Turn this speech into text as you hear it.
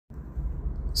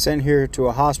Sent here to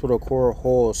a hospital core a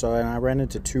hole, and I ran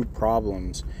into two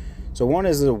problems. So one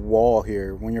is the wall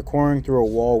here. When you're coring through a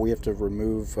wall, we have to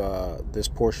remove this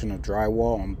portion of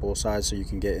drywall on both sides so you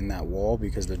can get in that wall,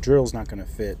 because the drill's not going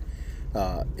to fit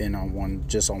in on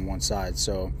just on one side.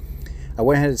 So I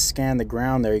went ahead and scanned the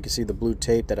ground there. You can see the blue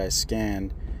tape that I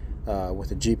scanned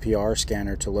with a GPR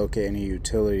scanner to locate any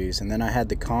utilities, and then I had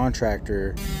the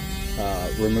contractor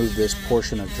remove this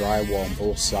portion of drywall on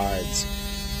both sides.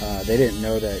 They didn't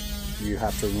know that you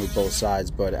have to remove both sides,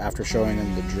 but after showing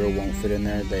them the drill won't fit in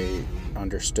there, they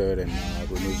understood and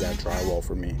removed that drywall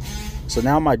for me. So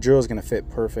now my drill is going to fit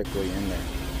perfectly in there.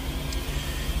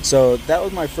 So that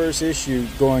was my first issue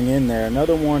going in there.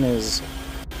 Another one is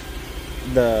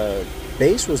the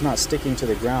base was not sticking to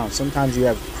the ground. Sometimes you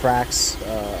have cracks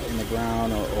in the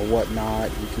ground or whatnot.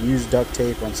 You can use duct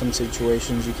tape on some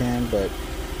situations, you can, but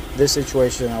this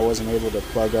situation I wasn't able to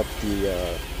plug up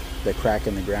the crack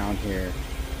in the ground here.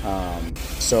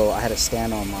 So I had to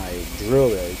stand on my drill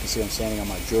there. You can see I'm standing on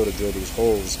my drill to drill these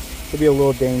holes. It could be a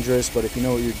little dangerous, but if you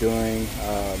know what you're doing,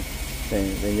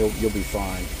 then you'll be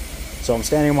fine. So I'm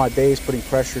standing on my base, putting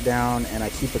pressure down, and I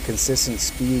keep a consistent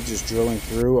speed just drilling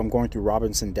through. I'm going through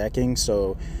Robinson decking,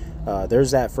 so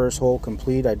there's that first hole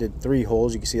complete. I did 3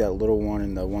 holes. You can see that little one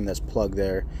and the one that's plugged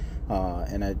there,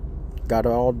 and I got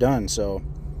it all done. So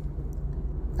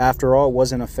after all, it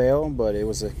wasn't a fail, but it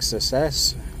was a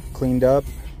success. Cleaned up.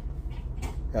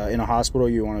 In a hospital,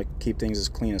 you want to keep things as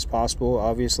clean as possible,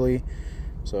 obviously,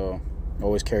 so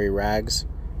always carry rags.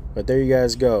 But there you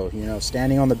guys go. You know,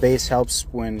 standing on the base helps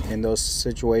when in those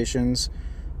situations,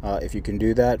 if you can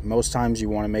do that. Most times you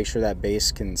want to make sure that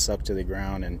base can suck to the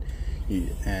ground and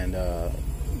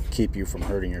keep you from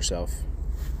hurting yourself.